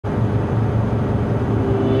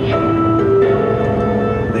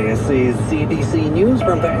is CBC News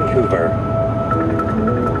from Vancouver.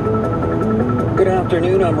 Good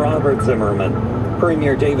afternoon, I'm Robert Zimmerman.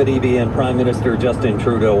 Premier David Eby and Prime Minister Justin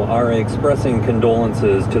Trudeau are expressing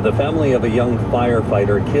condolences to the family of a young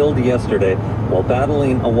firefighter killed yesterday while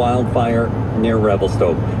battling a wildfire near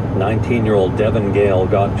Revelstoke. 19-year-old Devon Gale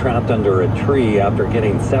got trapped under a tree after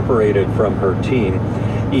getting separated from her team.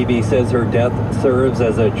 Eby says her death serves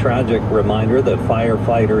as a tragic reminder that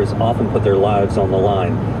firefighters often put their lives on the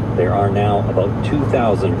line. There are now about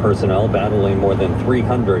 2,000 personnel battling more than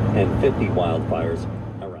 350 wildfires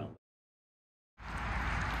around.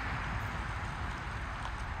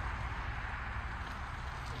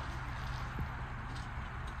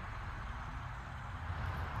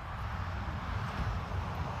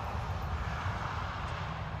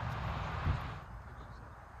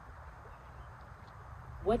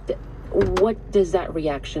 What does that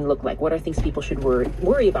reaction look like? What are things people should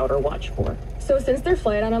worry about or watch for? So since they're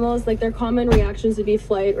flight animals, like their common reactions would be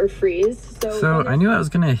flight or freeze. So I knew I was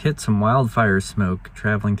gonna hit some wildfire smoke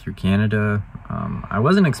traveling through Canada. I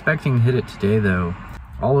wasn't expecting to hit it today though.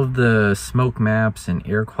 All of the smoke maps and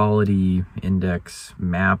air quality index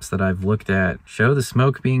maps that I've looked at show the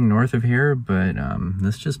smoke being north of here, but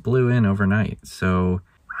this just blew in overnight. So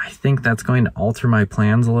I think that's going to alter my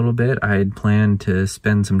plans a little bit. I had planned to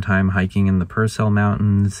spend some time hiking in the Purcell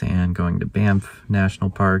Mountains and going to Banff National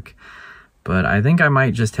Park, but I think I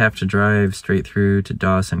might just have to drive straight through to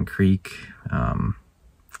Dawson Creek. I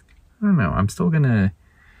don't know. I'm still gonna...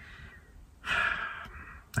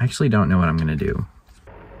 I actually don't know what I'm gonna do.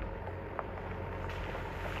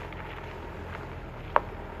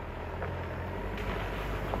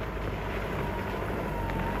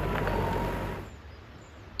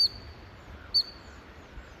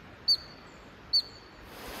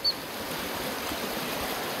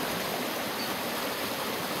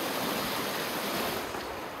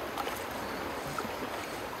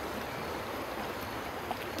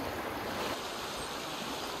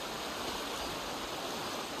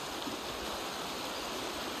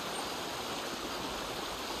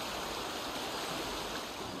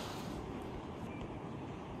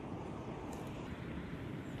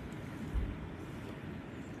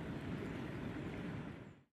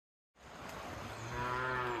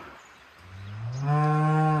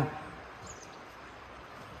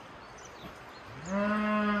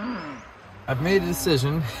 I've made a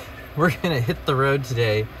decision. We're gonna hit the road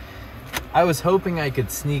today. I was hoping I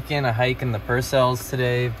could sneak in a hike in the Purcells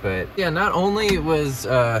today, but yeah, not only was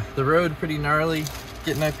the road pretty gnarly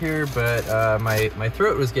getting up here, but my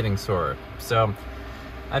throat was getting sore. So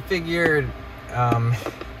I figured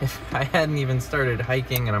if I hadn't even started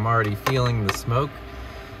hiking and I'm already feeling the smoke,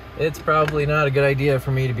 it's probably not a good idea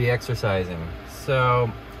for me to be exercising.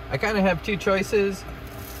 So I kind of have two choices.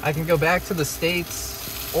 I can go back to the States,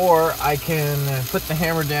 or I can put the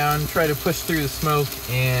hammer down, try to push through the smoke,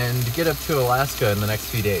 and get up to Alaska in the next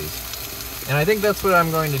few days. And I think that's what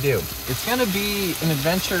I'm going to do. It's gonna be an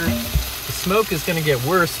adventure. The smoke is gonna get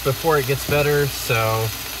worse before it gets better, so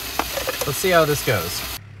let's see how this goes.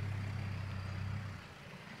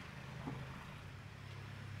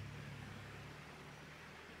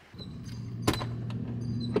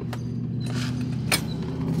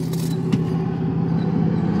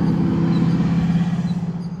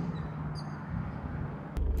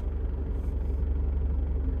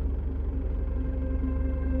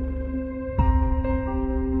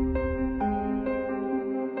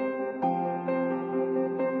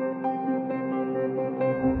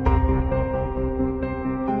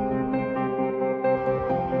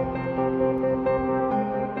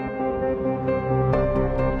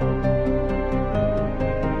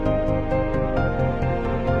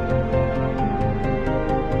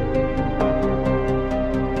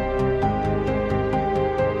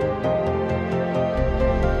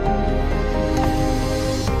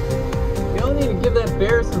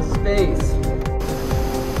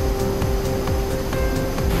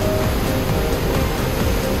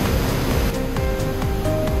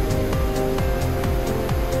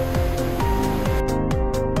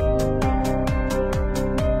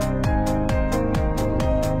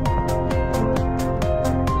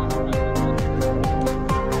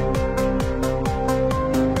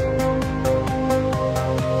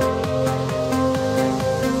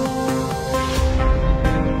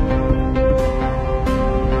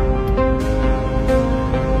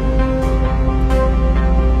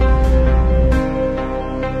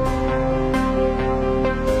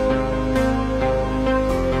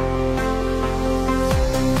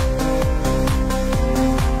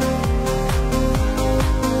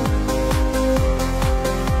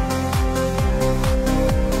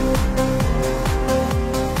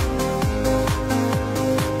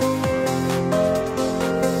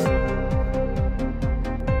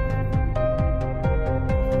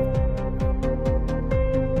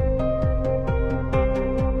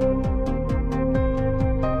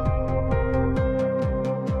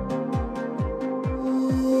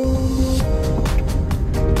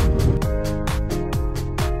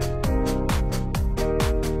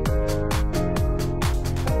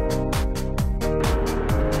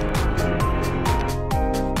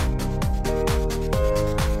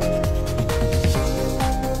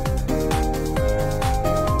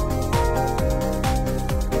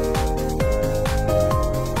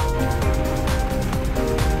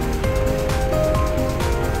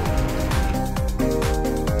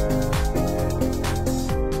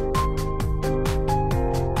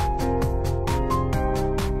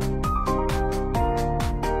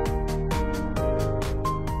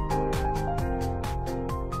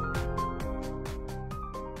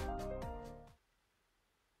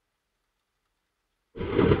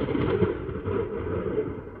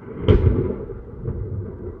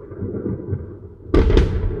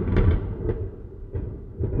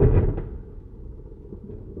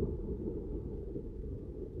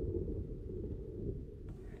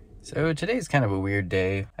 So today's kind of a weird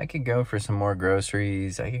day. I could go for some more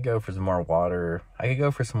groceries. I could go for some more water. I could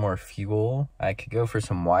go for some more fuel. I could go for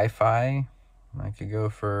some Wi-Fi. I could go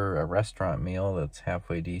for a restaurant meal that's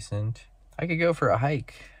halfway decent. I could go for a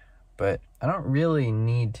hike, but I don't really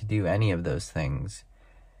need to do any of those things.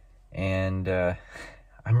 And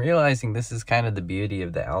I'm realizing this is kind of the beauty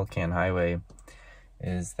of the Alcan Highway,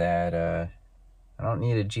 is that I don't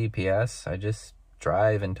need a GPS. I just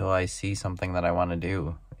drive until I see something that I want to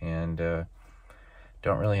do, and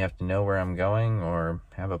don't really have to know where I'm going or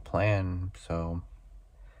have a plan. So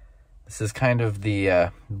this is kind of the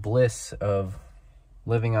bliss of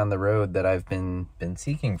living on the road that I've been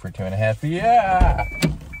seeking for 2.5 years. Yeah!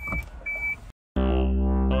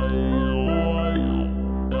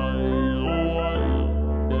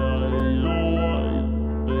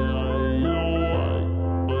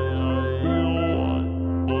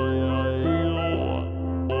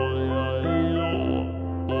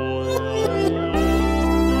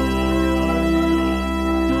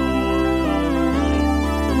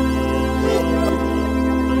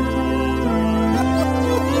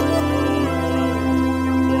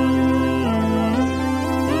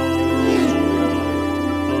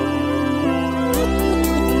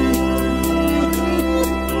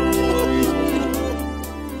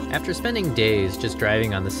 After spending days just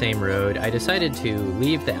driving on the same road, I decided to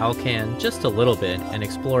leave the Alcan just a little bit and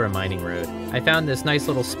explore a mining road. I found this nice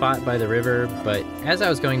little spot by the river, but as I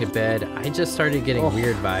was going to bed, I just started getting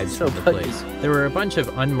weird vibes from the place. There were a bunch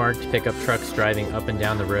of unmarked pickup trucks driving up and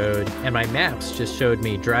down the road, and my maps just showed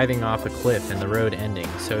me driving off a cliff and the road ending,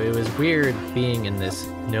 so it was weird being in this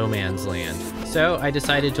no man's land. So I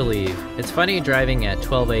decided to leave. It's funny driving at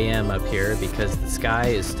 12 a.m. up here because the sky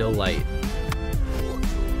is still light.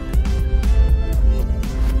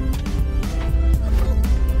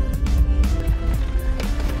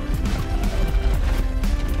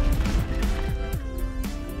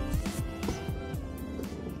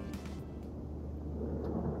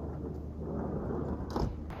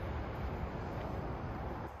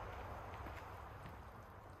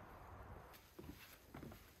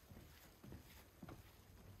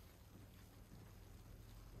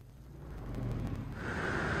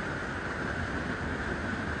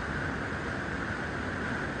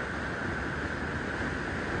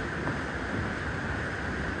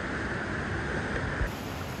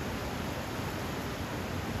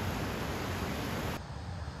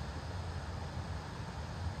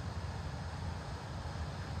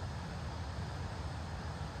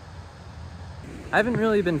 I haven't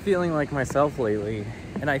really been feeling like myself lately,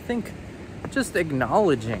 and I think just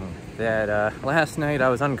acknowledging that last night I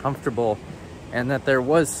was uncomfortable and that there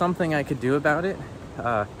was something I could do about it.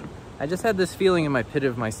 I just had this feeling in my pit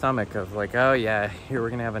of my stomach of like, oh yeah, here we're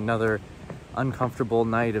gonna have another uncomfortable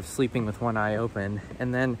night of sleeping with one eye open.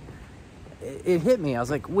 And then it hit me. I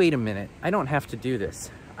was like, wait a minute, I don't have to do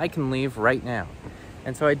this. I can leave right now.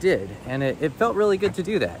 And so I did, and it felt really good to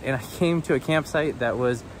do that. And I came to a campsite that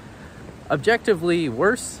was objectively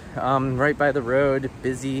worse, right by the road,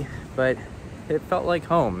 busy, but it felt like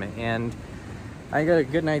home, and I got a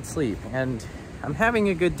good night's sleep. And I'm having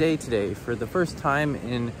a good day today for the first time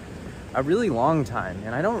in a really long time,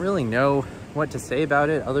 and I don't really know what to say about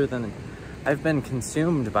it other than I've been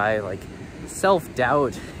consumed by like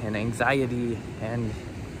self-doubt and anxiety, and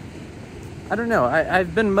I don't know,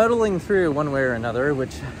 I've been muddling through one way or another,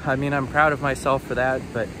 which, I mean, I'm proud of myself for that,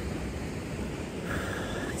 but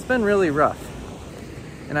it's been really rough.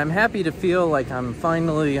 And I'm happy to feel like I'm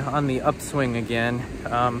finally on the upswing again.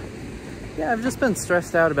 Yeah, I've just been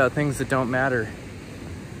stressed out about things that don't matter.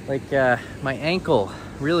 Like, my ankle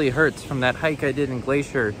really hurts from that hike I did in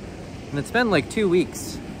Glacier, and it's been like 2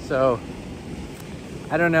 weeks, so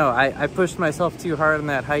I don't know, I pushed myself too hard on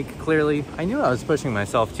that hike, clearly. I knew I was pushing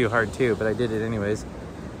myself too hard too, but I did it anyways.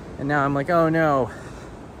 And now I'm like, oh no.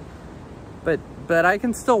 But I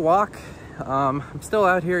can still walk. I'm still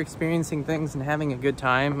out here experiencing things and having a good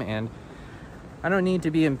time, and I don't need to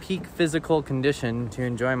be in peak physical condition to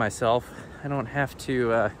enjoy myself. I don't have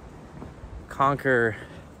to conquer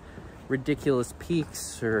ridiculous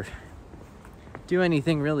peaks or do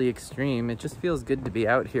anything really extreme. It just feels good to be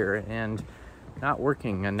out here and not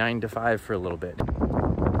working a 9 to 5 for a little bit.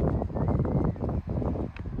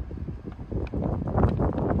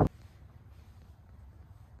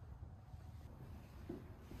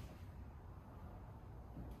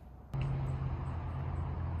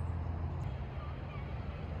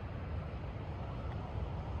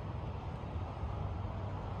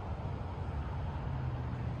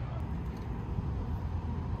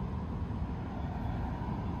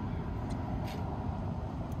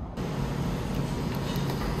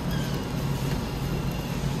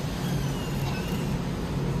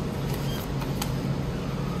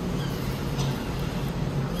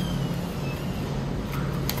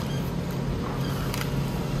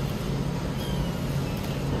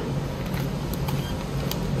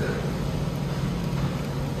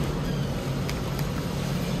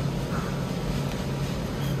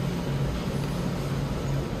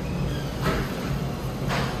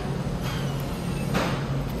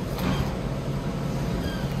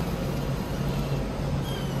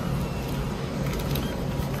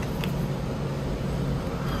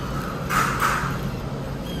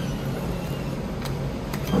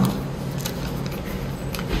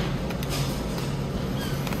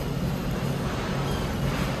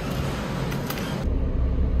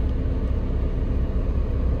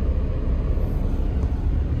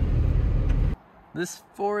 This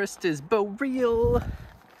forest is boreal.